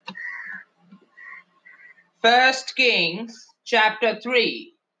First Kings chapter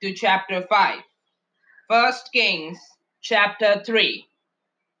 3 to chapter 5. First Kings chapter 3.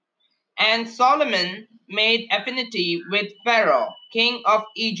 And Solomon made affinity with Pharaoh, king of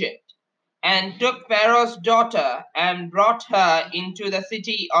Egypt, and took Pharaoh's daughter and brought her into the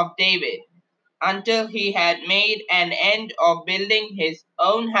city of David, until he had made an end of building his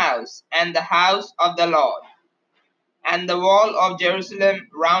own house and the house of the Lord, and the wall of Jerusalem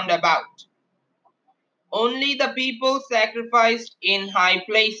round about. Only the people sacrificed in high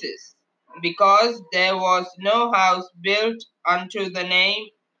places, because there was no house built unto the name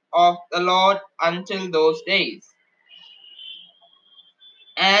of the Lord until those days.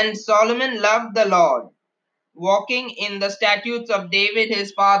 And Solomon loved the Lord, walking in the statutes of David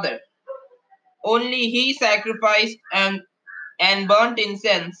his father. Only he sacrificed and burnt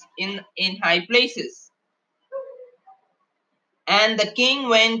incense in high places. And the king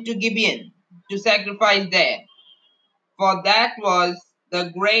went to Gibeon to sacrifice there, for that was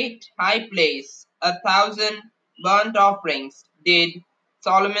the great high place. 1,000 burnt offerings did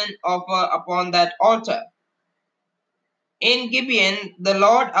Solomon offer upon that altar. In Gibeon the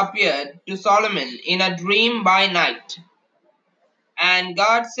Lord appeared to Solomon in a dream by night. And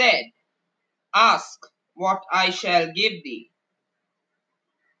God said, Ask what I shall give thee.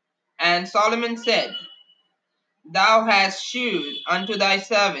 And Solomon said, Thou hast shewed unto thy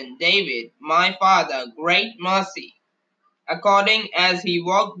servant David my father great mercy, according as he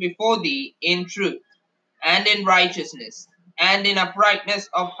walked before thee in truth, and in righteousness, and in uprightness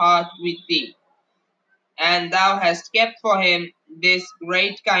of heart with thee. And thou hast kept for him this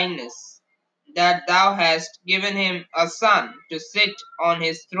great kindness, that thou hast given him a son to sit on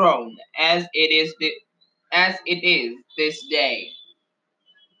his throne, as it is this day.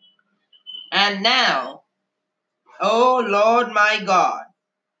 And now, O Lord my God,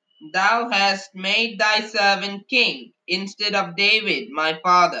 thou hast made thy servant king instead of David my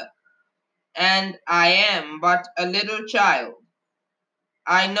father, and I am but a little child.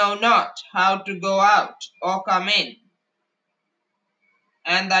 I know not how to go out or come in.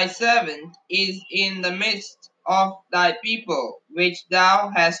 And thy servant is in the midst of thy people which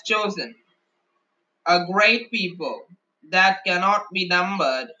thou hast chosen, a great people that cannot be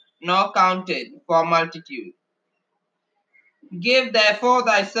numbered nor counted for multitude. Give therefore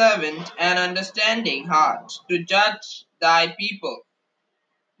thy servant an understanding heart to judge thy people,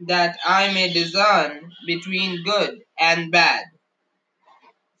 that I may discern between good and bad.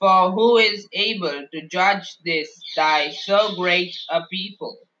 For who is able to judge this thy so great a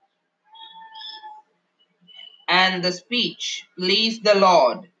people? And the speech pleased the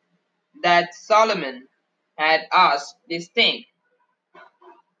Lord, that Solomon had asked this thing.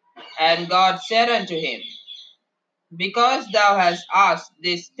 And God said unto him, Because thou hast asked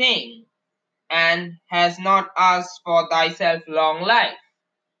this thing, and hast not asked for thyself long life,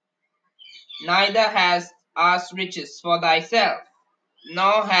 neither hast asked riches for thyself,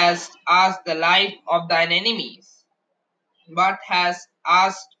 nor hast asked the life of thine enemies, but hast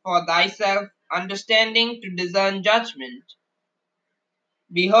asked for thyself understanding to discern judgment.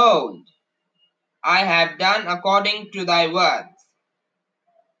 Behold, I have done according to thy words.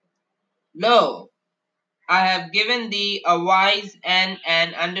 Lo, I have given thee a wise and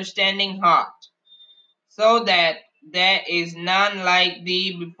an understanding heart, so that there is none like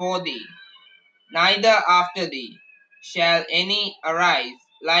thee before thee, neither after thee shall any arise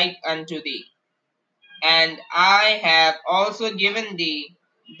like unto thee. And I have also given thee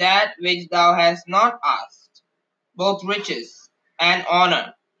that which thou hast not asked, both riches and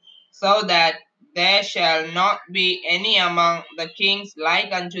honor, so that there shall not be any among the kings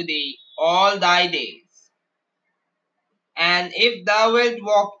like unto thee all thy days. And if thou wilt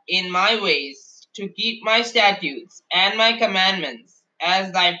walk in my ways, to keep my statutes and my commandments,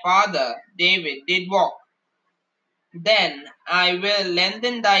 as thy father David did walk, then I will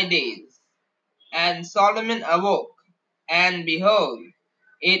lengthen thy days. And Solomon awoke, and behold,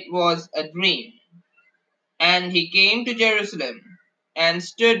 it was a dream. And he came to Jerusalem, and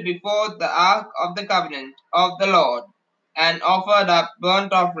stood before the ark of the covenant of the Lord, and offered up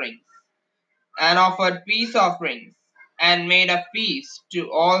burnt offerings, and offered peace offerings, and made a feast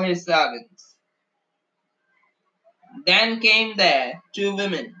to all his servants. Then came there 2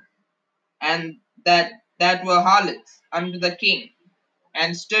 women, and that were harlots unto the king,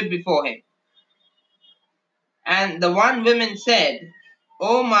 and stood before him. And the one woman said,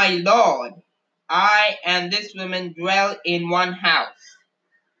 O my lord, I and this woman dwell in one house,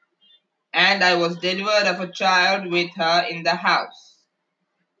 and I was delivered of a child with her in the house.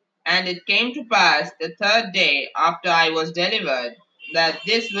 And it came to pass the 3rd day after I was delivered, that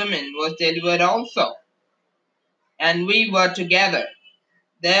this woman was delivered also. and we were together.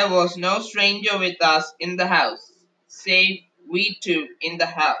 There was no stranger with us in the house, save we two in the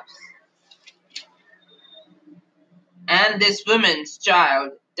house. And this woman's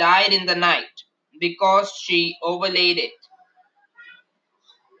child died in the night, because she overlaid it.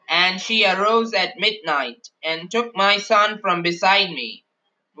 And she arose at midnight, and took my son from beside me,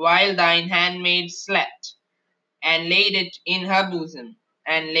 while thine handmaid slept, and laid it in her bosom,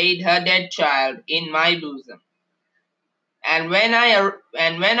 and laid her dead child in my bosom. And when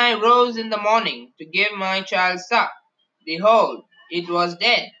I rose in the morning to give my child suck, behold, it was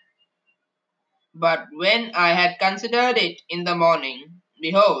dead. But when I had considered it in the morning,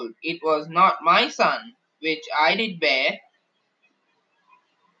 behold, it was not my son, which I did bear.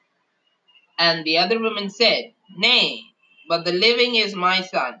 And the other woman said, Nay, but the living is my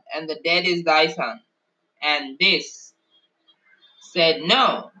son, and the dead is thy son. And this said,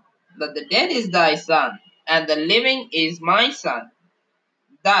 No, but the dead is thy son, and the living is my son.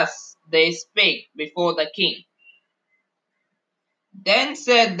 Thus they spake before the king. Then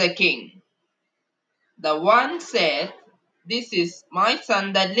said the king, The one saith, This is my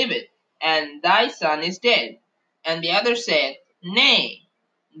son that liveth, and thy son is dead. And the other saith, Nay,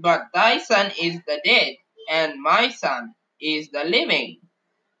 but thy son is the dead, and my son is the living.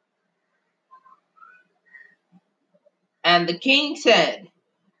 And the king said,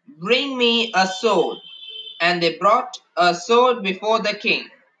 Bring me a sword. And they brought a sword before the king.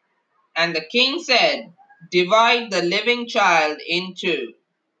 And the king said, Divide the living child in two,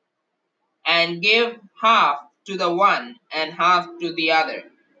 and give half to the one and half to the other.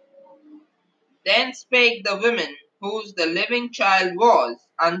 Then spake the woman whose the living child was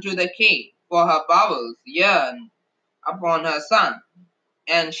unto the king, for her bowels yearned upon her son.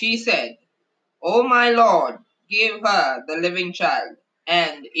 And she said, O my lord, give her the living child,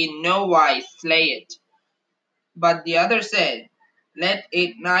 and in no wise slay it. But the other said, Let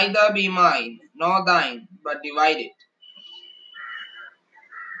it neither be mine nor thine, but divide it.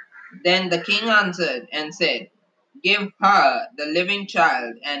 Then the king answered and said, Give her the living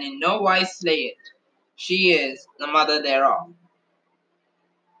child, and in no wise slay it. She is the mother thereof.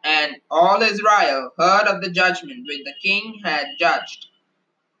 And all Israel heard of the judgment which the king had judged.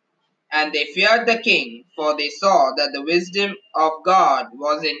 And they feared the king, for they saw that the wisdom of God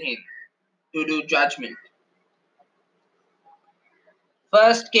was in him to do judgment.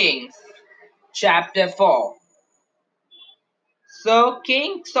 1 Kings chapter 4. So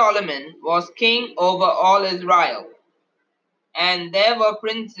King Solomon was king over all Israel, and there were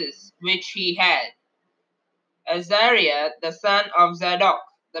princes which he had: Azariah the son of Zadok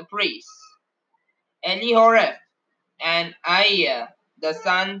the priest, Elihoreph and Aiah the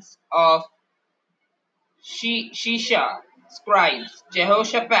sons of Shisha scribes,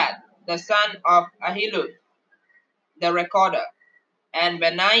 Jehoshaphat the son of Ahilud the recorder, and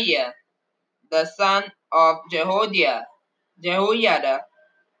Benaiah the son of Jehoiada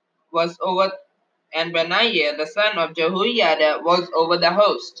was over and Benaiah the son of Jehoiada was over the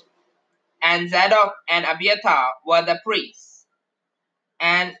host, and Zadok and Abiathar were the priests,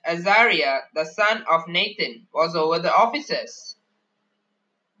 and Azariah the son of Nathan was over the officers,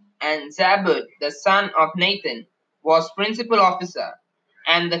 and Zabud the son of Nathan was principal officer,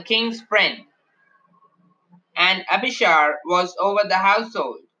 and the king's friend, and Abishar was over the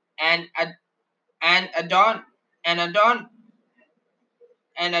household, and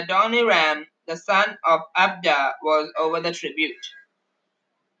Adoniram the son of Abda was over the tribute.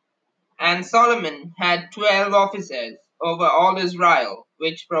 And Solomon had 12 officers over all Israel,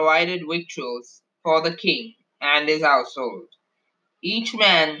 which provided victuals for the king and his household. Each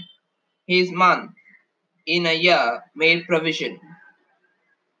man his month in a year made provision.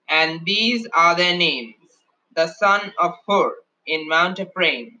 And these are their names: the son of Hur in Mount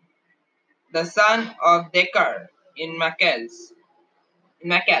Ephraim, the son of Dekar in Makaz,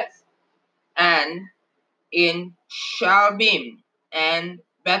 and in Shaalbim, and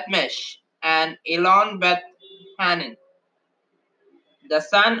Bethmesh, and Elon Beth Hanan, the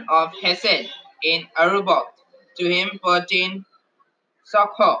son of Hesed in Aruboth. To him pertained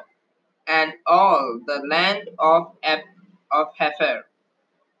Sokho, and all the land of Hefer.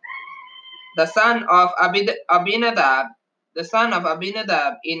 The son of Abinadab,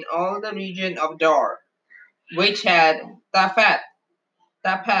 in all the region of Dor, which had Taphat,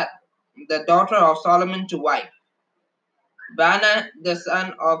 the daughter of Solomon, to wife. Bana, the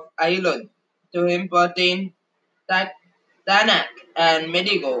son of Ahilud, to him pertained Tanak and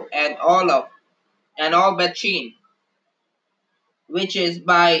Medigo, and all Bethshean, which is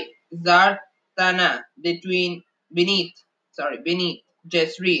by Zartana beneath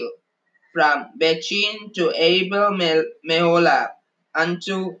Jezreel. from Bechin to Abel Meholah,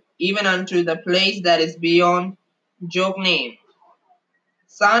 even unto the place that is beyond Jokneam,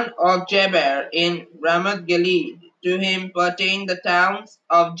 son of Jeber in Ramoth Gilead. To him pertain the towns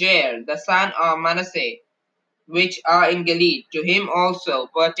of Jair, the son of Manasseh, which are in Gilead. To him also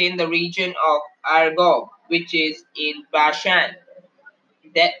pertain the region of Argob, which is in Bashan.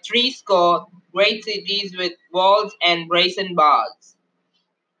 That 80 great cities with walls and brazen bars.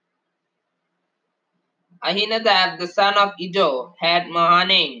 Ahinadab the son of Iddo had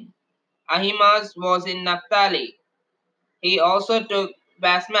Mahanaim. Ahimaaz was in Naphtali. He also took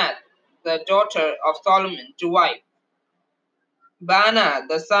Basmath, the daughter of Solomon, to wife. Baana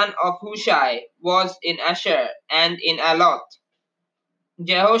the son of Hushai was in Asher and in Aloth.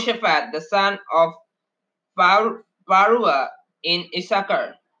 Jehoshaphat the son of Paruah in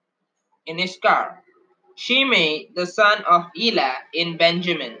Issachar. Shimei the son of Elah in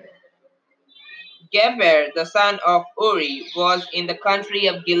Benjamin. Geber the son of Uri was in the country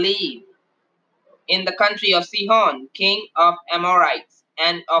of Gilead, in the country of Sihon, king of Amorites,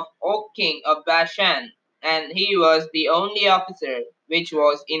 and of Og, king of Bashan, and he was the only officer which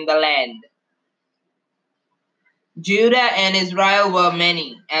was in the land. Judah and Israel were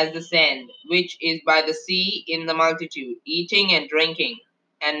many as the sand, which is by the sea in the multitude, eating and drinking,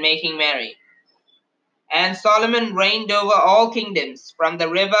 and making merry. And Solomon reigned over all kingdoms, from the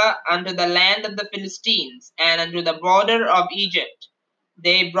river unto the land of the Philistines, and unto the border of Egypt.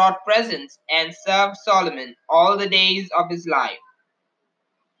 They brought presents and served Solomon all the days of his life.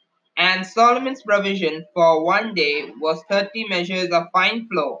 And Solomon's provision for one day was 30 measures of fine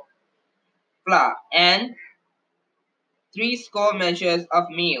flour, and 80 measures of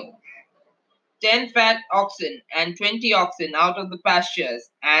meal, 10 fat oxen, and 20 oxen out of the pastures,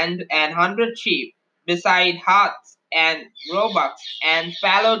 and 100 sheep, beside harts and roebucks, and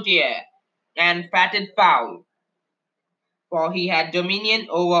fallow deer, and fatted fowl. For he had dominion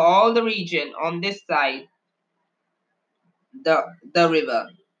over all the region on this side the river,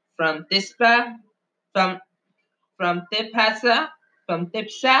 from Tispa, from Tipsah,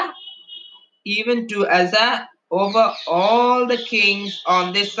 even to Azza, over all the kings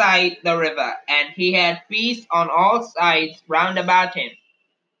on this side the river, and he had peace on all sides round about him.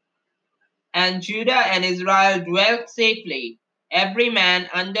 And Judah and Israel dwelt safely, every man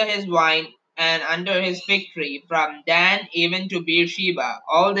under his vine and under his fig tree, from Dan even to Beersheba,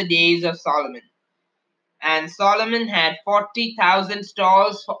 all the days of Solomon. And Solomon had 40,000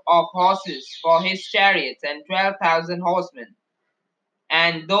 stalls of horses for his chariots, and 12,000 horsemen.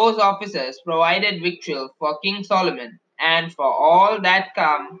 And those officers provided victual for King Solomon, and for all that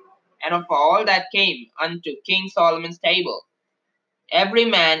came unto King Solomon's table. Every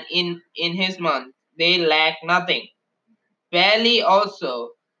man in his month, they lacked nothing. Barley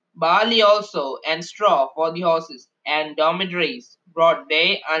also, and straw for the horses, and dormitories brought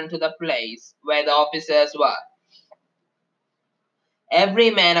they unto the place where the officers were, every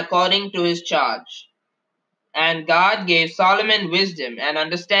man according to his charge. And God gave Solomon wisdom and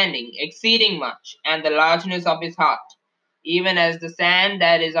understanding exceeding much, and the largeness of his heart, even as the sand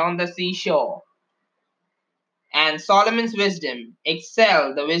that is on the seashore. And Solomon's wisdom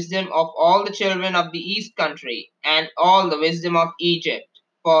excelled the wisdom of all the children of the east country, and all the wisdom of Egypt.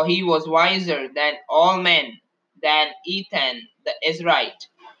 For he was wiser than all men, than Ethan the Ezrahite,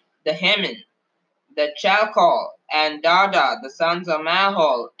 the Heman, the Chalcol, and Dada the sons of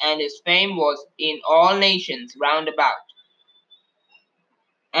Mahol, and his fame was in all nations round about.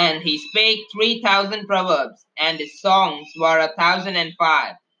 And he spake 3,000 proverbs, and his songs were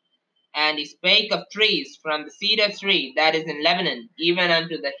 1,005. And he spake of trees, from the cedar tree that is in Lebanon, even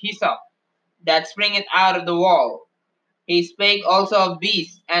unto the hyssop that springeth out of the wall. He spake also of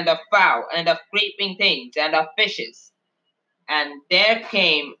beasts, and of fowl, and of creeping things, and of fishes. And there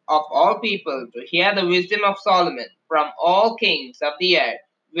came of all people to hear the wisdom of Solomon from all kings of the earth,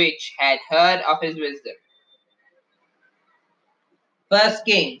 which had heard of his wisdom. 1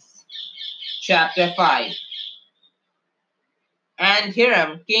 Kings chapter 5. And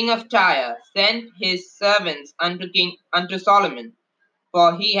Hiram king of Tyre sent his servants unto Solomon,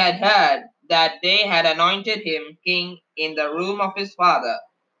 for he had heard that they had anointed him king in the room of his father,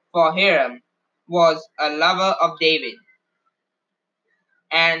 for Hiram was a lover of David.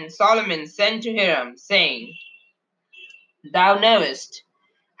 And Solomon sent to Hiram, saying, Thou knowest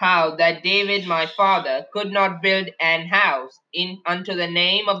how that David my father could not build an house unto the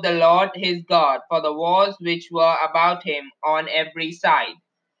name of the Lord his God for the wars which were about him on every side,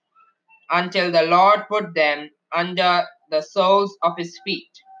 until the Lord put them under the soles of his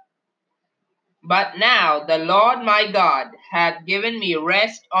feet. But now the Lord my God hath given me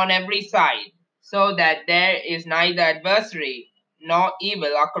rest on every side, so that there is neither adversary nor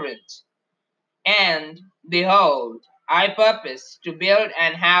evil occurrent. And behold, I purpose to build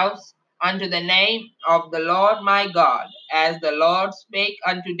an house unto the name of the Lord my God, as the Lord spake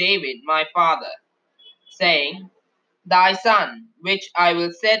unto David my father, saying, Thy son, which I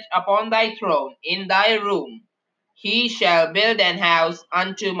will set upon thy throne in thy room, he shall build an house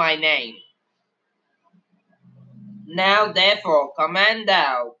unto my name. Now therefore command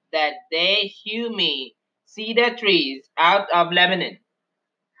thou that they hew me cedar trees out of Lebanon,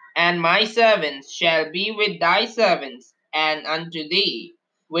 and my servants shall be with thy servants, and unto thee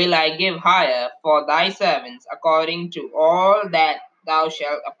will I give hire for thy servants according to all that thou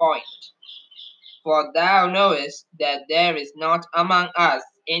shalt appoint. For thou knowest that there is not among us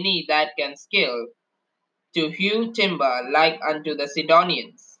any that can skill to hew timber like unto the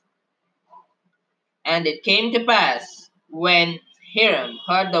Sidonians. And it came to pass, when Hiram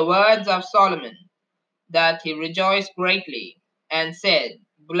heard the words of Solomon, that he rejoiced greatly, and said,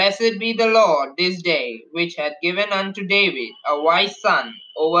 Blessed be the Lord this day, which hath given unto David a wise son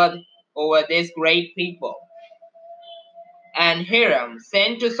over this great people. And Hiram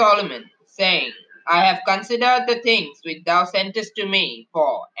sent to Solomon, saying, I have considered the things which thou sentest to me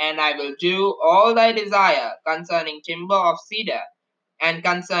for, and I will do all thy desire concerning timber of cedar and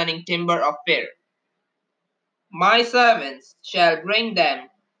concerning timber of fir. My servants shall bring them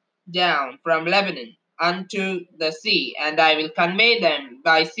down from Lebanon unto the sea, and I will convey them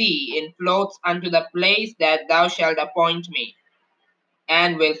by sea in floats unto the place that thou shalt appoint me,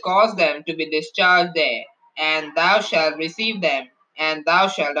 and will cause them to be discharged there, and thou shalt receive them, and thou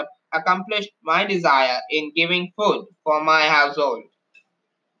shalt accomplish my desire in giving food for my household.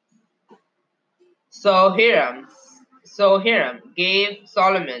 So Hiram gave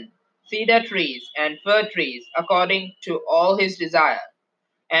Solomon cedar trees and fir trees according to all his desire.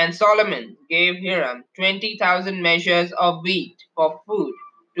 And Solomon gave Hiram 20,000 measures of wheat for food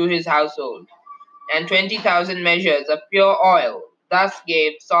to his household, and 20,000 measures of pure oil. Thus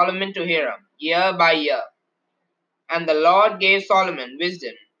gave Solomon to Hiram year by year. And the Lord gave Solomon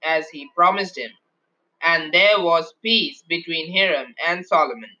wisdom, as he promised him. And there was peace between Hiram and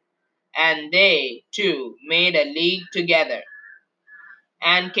Solomon, and they two made a league together.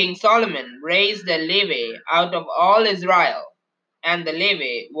 And King Solomon raised a levy out of all Israel, and the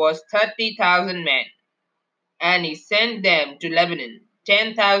levy was 30,000 men. And he sent them to Lebanon,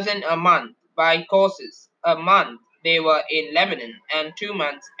 10,000 a month by courses. A month they were in Lebanon, and 2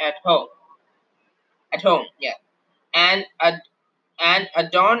 months at home. Yeah. And and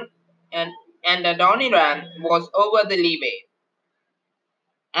Adon and Adoniram was over the levy.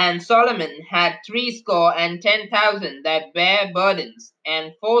 And Solomon had 60,010 that bare burdens,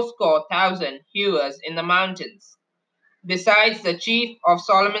 and 80,000 hewers in the mountains, besides the chief of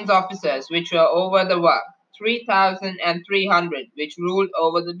Solomon's officers which were over the work, 3,300 which ruled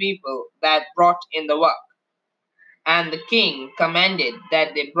over the people that brought in the work. And the king commanded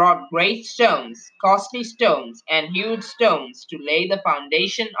that they brought great stones, costly stones, and huge stones to lay the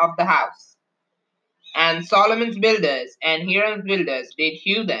foundation of the house. And Solomon's builders and Hiram's builders did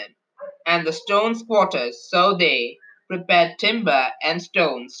hew them, and the stone squatters, so they prepared timber and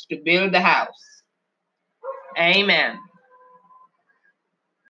stones to build the house. Amen.